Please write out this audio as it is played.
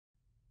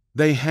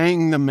They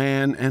hang the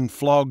man and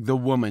flog the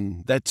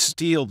woman that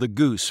steal the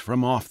goose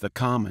from off the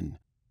common,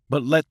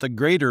 but let the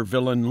greater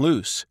villain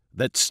loose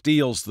that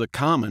steals the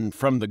common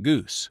from the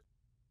goose.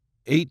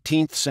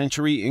 18th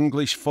century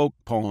English folk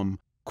poem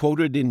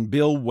quoted in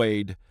Bill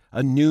Wade,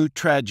 A New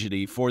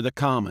Tragedy for the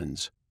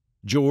Commons,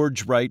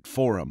 George Wright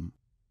Forum.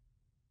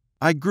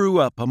 I grew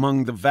up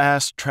among the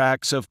vast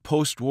tracts of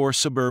post-war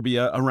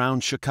suburbia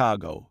around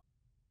Chicago.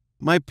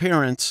 My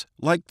parents,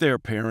 like their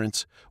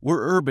parents,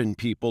 were urban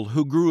people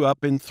who grew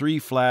up in 3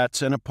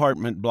 flats and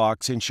apartment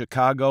blocks in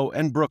Chicago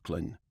and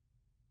Brooklyn.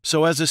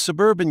 So as a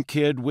suburban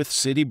kid with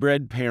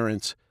city-bred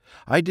parents,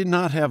 I did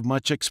not have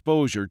much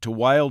exposure to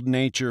wild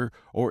nature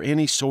or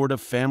any sort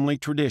of family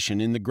tradition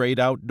in the great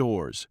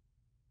outdoors.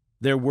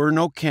 There were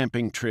no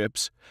camping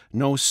trips,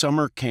 no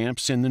summer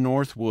camps in the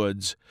North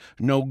Woods,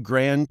 no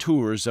grand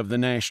tours of the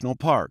national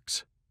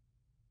parks.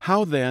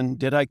 How then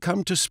did I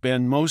come to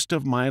spend most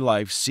of my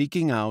life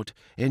seeking out,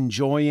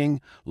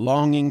 enjoying,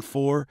 longing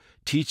for,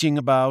 teaching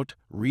about,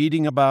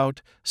 reading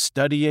about,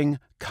 studying,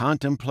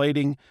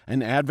 contemplating,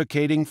 and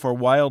advocating for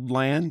wild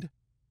land?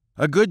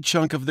 A good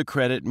chunk of the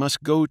credit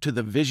must go to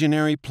the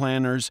visionary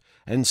planners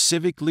and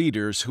civic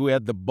leaders who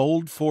had the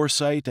bold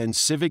foresight and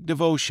civic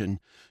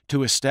devotion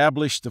to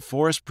establish the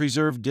Forest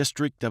Preserve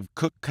District of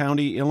Cook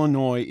County,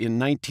 Illinois in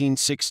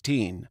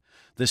 1916,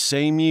 the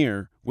same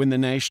year when the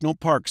National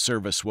Park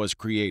Service was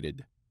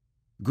created.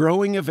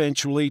 Growing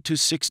eventually to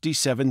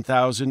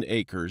 67,000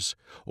 acres,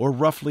 or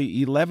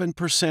roughly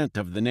 11%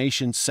 of the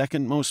nation's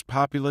second most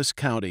populous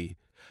county,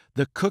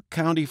 the Cook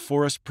County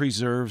Forest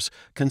Preserves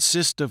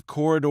consist of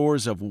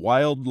corridors of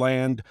wild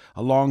land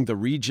along the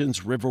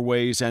region's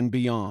riverways and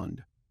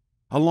beyond.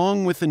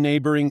 Along with the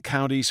neighboring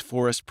counties'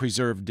 forest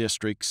preserve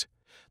districts,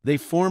 they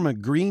form a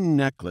green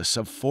necklace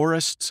of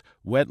forests,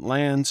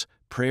 wetlands,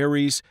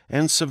 prairies,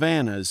 and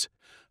savannas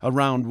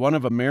around one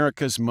of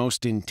America's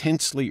most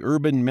intensely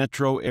urban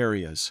metro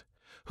areas,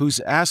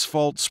 whose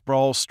asphalt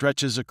sprawl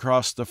stretches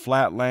across the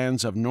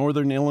flatlands of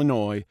northern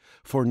Illinois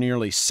for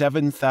nearly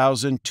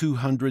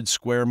 7,200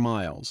 square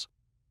miles.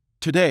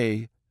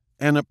 Today,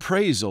 an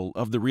appraisal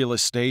of the real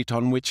estate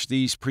on which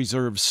these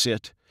preserves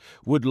sit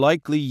would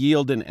likely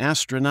yield an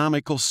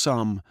astronomical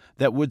sum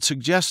that would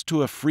suggest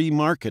to a free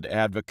market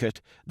advocate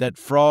that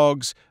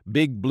frogs,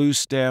 big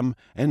bluestem,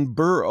 and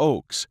bur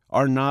oaks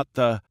are not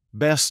the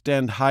best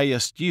and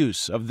highest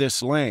use of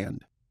this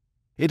land.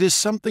 It is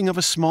something of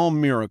a small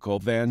miracle,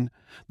 then,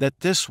 that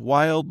this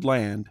wild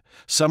land,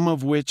 some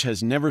of which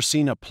has never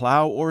seen a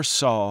plow or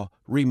saw,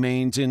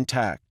 remains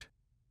intact.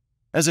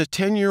 As a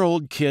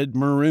 10-year-old kid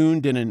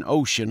marooned in an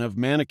ocean of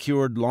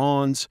manicured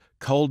lawns,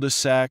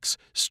 cul-de-sacs,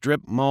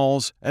 strip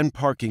malls, and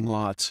parking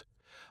lots,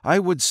 I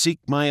would seek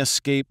my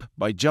escape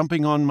by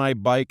jumping on my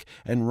bike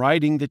and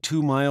riding the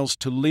 2 miles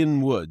to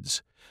Lynn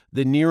Woods,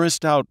 the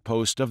nearest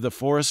outpost of the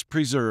forest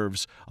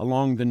preserves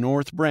along the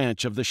north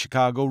branch of the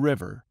Chicago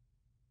River.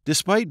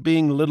 Despite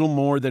being little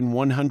more than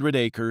 100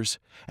 acres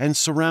and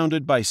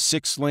surrounded by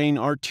 6-lane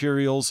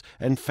arterials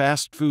and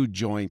fast food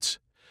joints,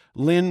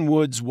 Lynn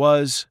Woods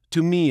was,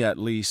 to me at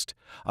least,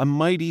 a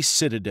mighty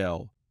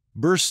citadel,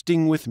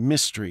 bursting with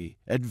mystery,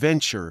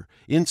 adventure,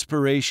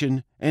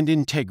 inspiration, and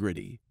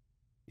integrity.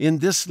 In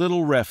this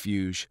little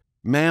refuge,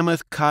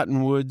 mammoth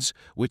cottonwoods,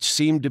 which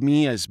seemed to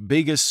me as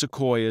big as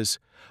sequoias,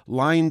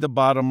 lined the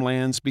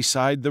bottomlands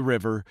beside the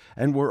river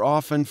and were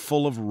often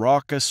full of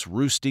raucous,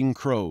 roosting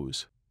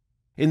crows.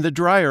 In the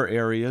drier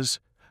areas,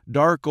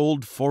 dark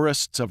old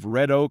forests of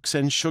red oaks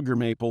and sugar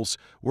maples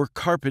were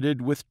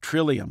carpeted with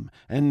trillium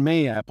and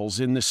May-apples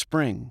in the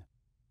spring.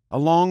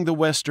 Along the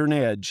western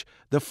edge,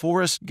 the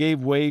forest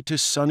gave way to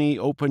sunny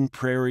open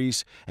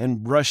prairies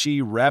and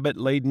brushy,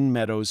 rabbit-laden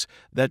meadows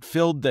that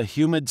filled the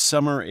humid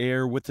summer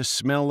air with the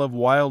smell of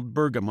wild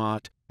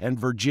bergamot and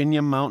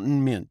Virginia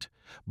mountain mint,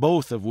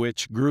 both of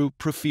which grew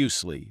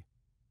profusely.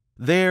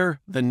 There,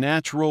 the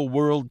natural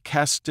world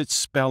cast its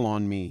spell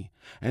on me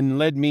and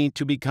led me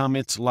to become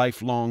its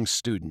lifelong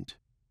student.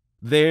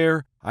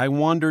 There, I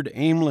wandered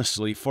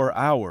aimlessly for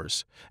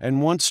hours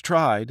and once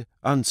tried,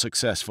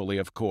 unsuccessfully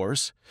of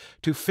course,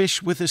 to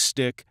fish with a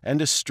stick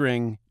and a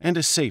string and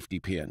a safety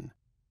pin.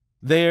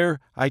 There,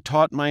 I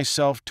taught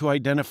myself to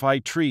identify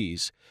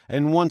trees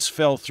and once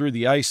fell through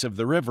the ice of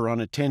the river on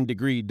a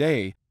 10-degree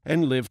day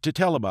and lived to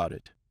tell about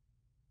it.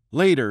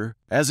 Later,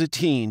 as a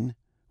teen,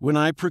 when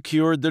I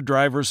procured the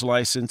driver's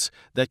license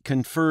that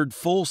conferred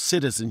full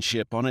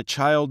citizenship on a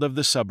child of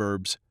the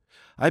suburbs,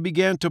 I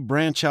began to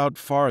branch out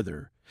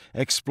farther,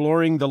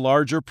 exploring the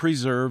larger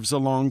preserves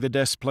along the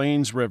Des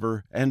Plaines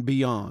River and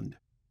beyond.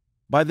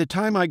 By the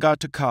time I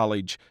got to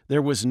college,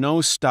 there was no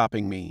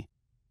stopping me.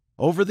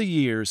 Over the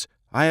years,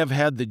 I have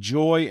had the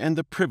joy and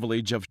the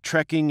privilege of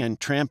trekking and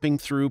tramping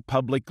through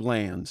public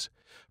lands,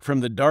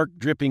 from the dark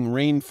dripping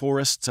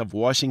rainforests of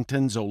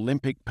Washington's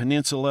Olympic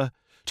Peninsula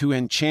to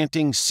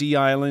enchanting sea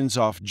islands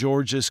off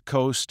Georgia's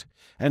coast,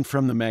 and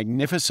from the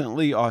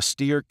magnificently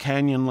austere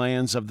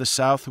canyonlands of the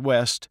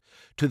Southwest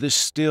to the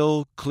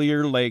still,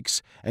 clear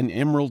lakes and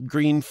emerald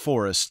green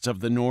forests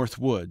of the North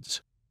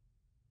Woods.